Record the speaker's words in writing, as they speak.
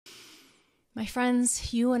My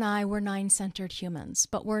friends, you and I were nine-centered humans,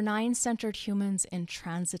 but we're nine-centered humans in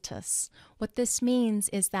transitus. What this means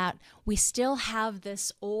is that we still have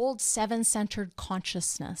this old seven-centered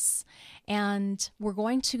consciousness, and we're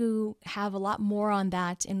going to have a lot more on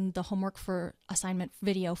that in the homework for assignment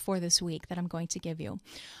video for this week that I'm going to give you.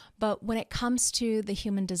 But when it comes to the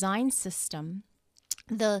human design system,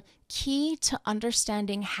 the key to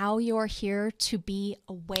understanding how you're here to be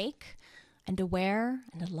awake and aware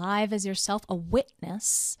and alive as yourself, a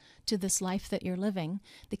witness to this life that you're living,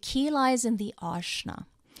 the key lies in the ajna.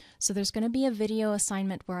 So there's going to be a video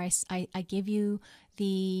assignment where I give you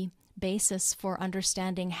the basis for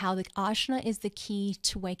understanding how the ajna is the key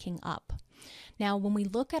to waking up. Now, when we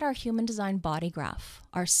look at our human design body graph,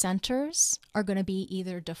 our centers are going to be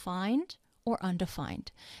either defined or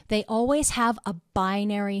undefined. They always have a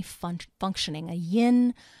binary functioning, a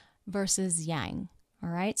yin versus yang. All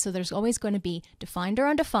right, so there's always going to be defined or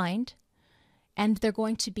undefined, and they're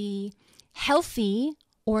going to be healthy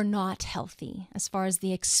or not healthy as far as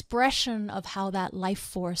the expression of how that life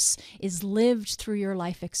force is lived through your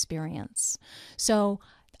life experience. So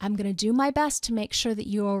I'm going to do my best to make sure that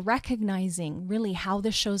you are recognizing really how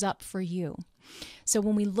this shows up for you. So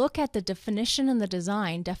when we look at the definition and the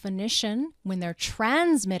design, definition, when they're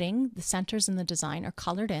transmitting, the centers in the design are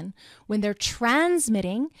colored in. When they're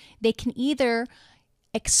transmitting, they can either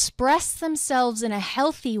express themselves in a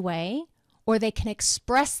healthy way, or they can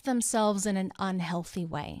express themselves in an unhealthy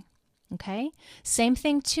way. Okay? Same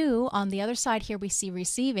thing too, on the other side here we see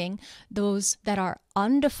receiving, those that are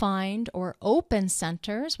undefined or open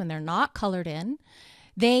centers, when they're not colored in,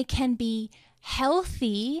 they can be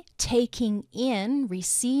healthy, taking in,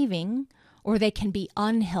 receiving, or they can be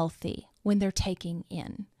unhealthy when they're taking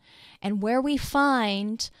in. And where we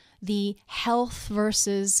find the health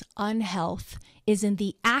versus unhealth is in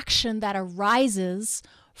the action that arises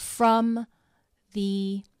from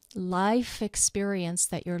the life experience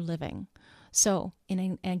that you're living. So, in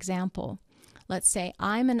an example, let's say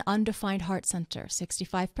I'm an undefined heart center,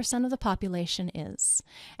 65% of the population is,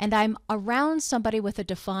 and I'm around somebody with a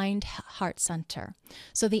defined heart center.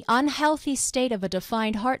 So the unhealthy state of a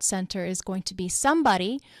defined heart center is going to be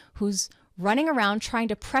somebody who's running around trying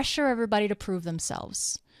to pressure everybody to prove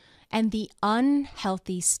themselves. And the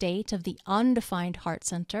unhealthy state of the undefined heart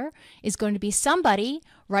center is going to be somebody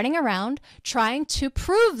running around trying to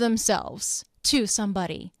prove themselves to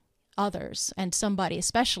somebody, others, and somebody,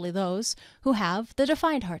 especially those who have the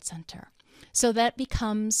defined heart center. So that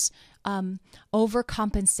becomes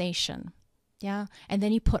overcompensation. Yeah. And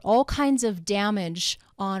then you put all kinds of damage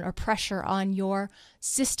on or pressure on your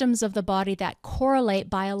systems of the body that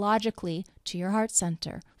correlate biologically to your heart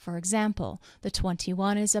center. For example, the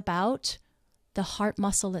 21 is about the heart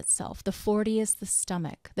muscle itself. The 40 is the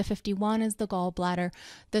stomach. The 51 is the gallbladder.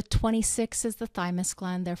 The 26 is the thymus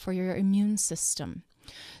gland, therefore your immune system.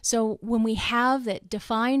 So when we have it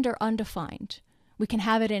defined or undefined, we can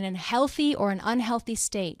have it in a healthy or an unhealthy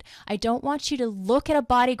state. I don't want you to look at a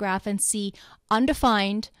body graph and see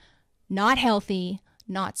undefined, not healthy,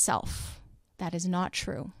 not self. That is not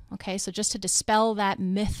true. Okay, so just to dispel that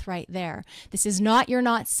myth right there, this is not your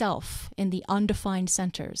not self in the undefined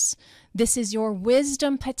centers. This is your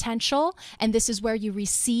wisdom potential, and this is where you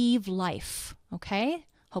receive life. Okay,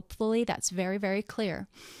 hopefully that's very, very clear.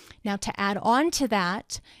 Now to add on to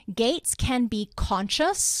that, gates can be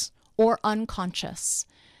conscious or unconscious.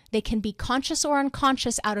 They can be conscious or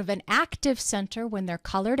unconscious out of an active center when they're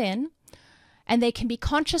colored in, and they can be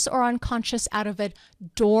conscious or unconscious out of a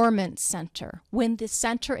dormant center when the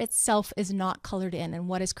center itself is not colored in. And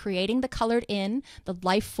what is creating the colored in, the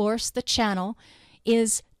life force, the channel,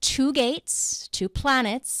 is two gates, two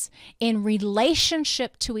planets in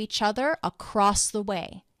relationship to each other across the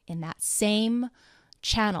way in that same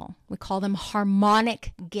channel. We call them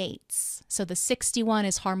harmonic gates. So the 61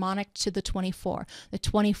 is harmonic to the 24. The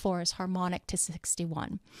 24 is harmonic to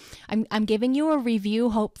 61. I'm giving you a review,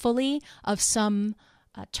 hopefully, of some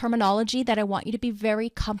terminology that I want you to be very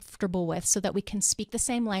comfortable with so that we can speak the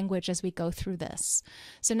same language as we go through this.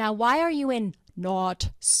 So now, why are you in not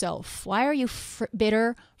self? Why are you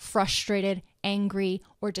bitter, frustrated, angry,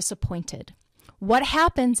 or disappointed? What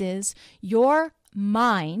happens is your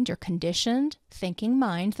mind, your conditioned thinking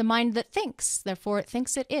mind, the mind that thinks, therefore it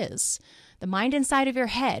thinks it is, the mind inside of your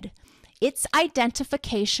head, its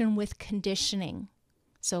identification with conditioning.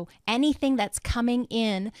 So anything that's coming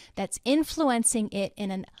in that's influencing it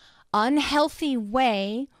in an unhealthy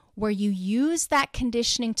way where you use that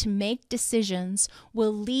conditioning to make decisions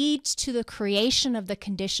will lead to the creation of the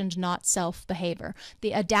conditioned not self behavior,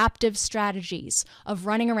 the adaptive strategies of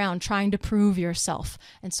running around trying to prove yourself,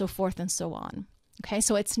 and so forth and so on. Okay,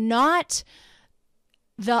 so it's not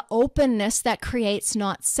the openness that creates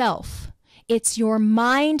not self. It's your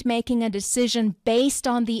mind making a decision based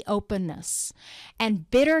on the openness. And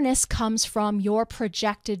bitterness comes from your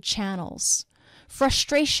projected channels.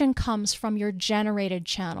 Frustration comes from your generated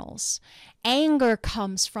channels. Anger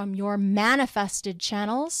comes from your manifested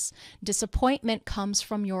channels. Disappointment comes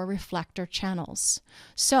from your reflector channels.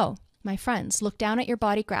 So, my friends, look down at your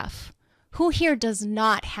body graph. Who here does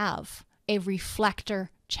not have a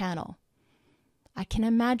reflector channel? I can't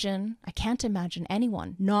imagine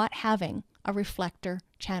anyone not having a reflector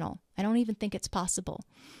channel. I don't even think it's possible,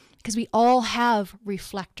 because we all have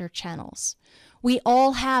reflector channels. We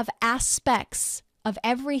all have aspects of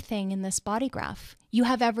everything in this body graph. You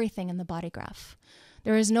have everything in the body graph.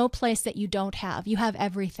 There is no place that you don't have. You have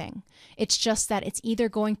everything. It's just that it's either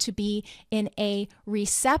going to be in a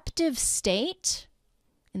receptive state,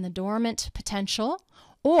 in the dormant potential,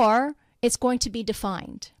 or it's going to be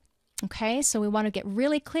defined. Okay, so we want to get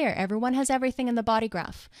really clear. Everyone has everything in the body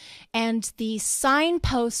graph. And the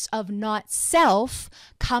signposts of not self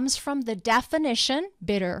comes from the definition,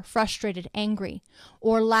 bitter, frustrated, angry,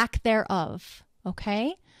 or lack thereof,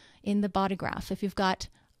 okay, in the body graph. If you've got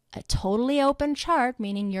a totally open chart,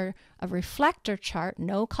 meaning you're a reflector chart,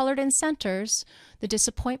 no colored in centers, the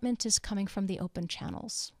disappointment is coming from the open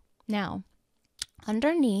channels. Now,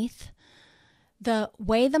 underneath, the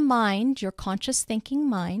way the mind, your conscious thinking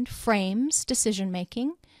mind, frames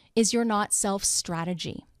decision-making is your not-self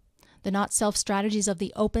strategy. The not-self strategies of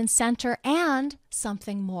the open center and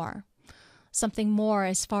something more. Something more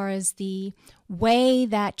as far as the way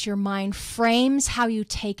that your mind frames how you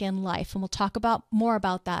take in life. And we'll talk more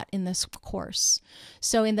about that in this course.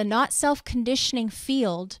 So in the not-self conditioning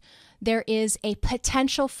field, there is a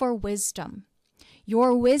potential for wisdom.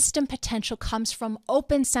 Your wisdom potential comes from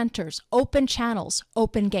open centers, open channels,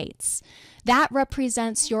 open gates. That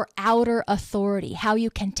represents your outer authority, how you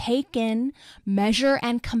can take in, measure,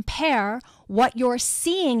 and compare what you're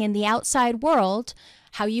seeing in the outside world,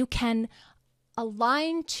 how you can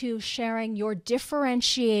align to sharing your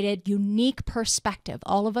differentiated, unique perspective.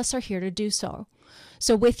 All of us are here to do so.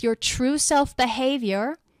 So with your true self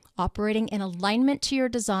behavior, operating in alignment to your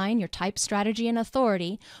design, your type, strategy, and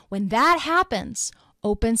authority, when that happens,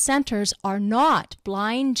 open centers are not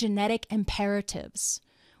blind genetic imperatives.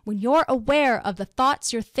 When you're aware of the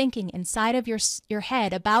thoughts you're thinking inside of your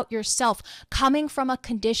head about yourself coming from a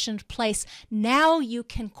conditioned place, now you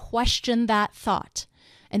can question that thought.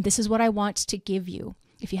 And this is what I want to give you.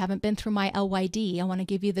 If you haven't been through my LYD, I want to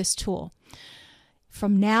give you this tool.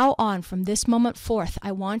 From now on, from this moment forth,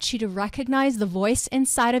 I want you to recognize the voice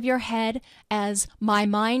inside of your head as my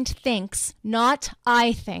mind thinks, not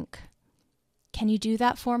I think. Can you do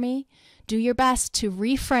that for me? Do your best to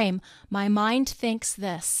reframe, my mind thinks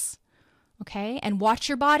this. Okay? And watch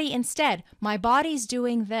your body instead. My body's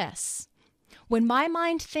doing this. When my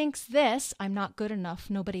mind thinks this, I'm not good enough,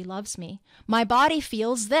 nobody loves me, my body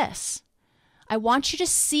feels this. I want you to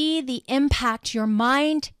see the impact your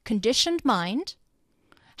mind, conditioned mind,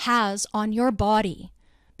 has on your body,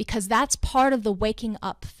 because that's part of the waking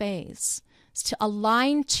up phase. It's to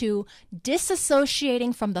align to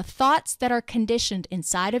disassociating from the thoughts that are conditioned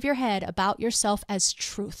inside of your head about yourself as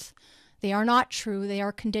truth. They are not true, they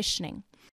are conditioning.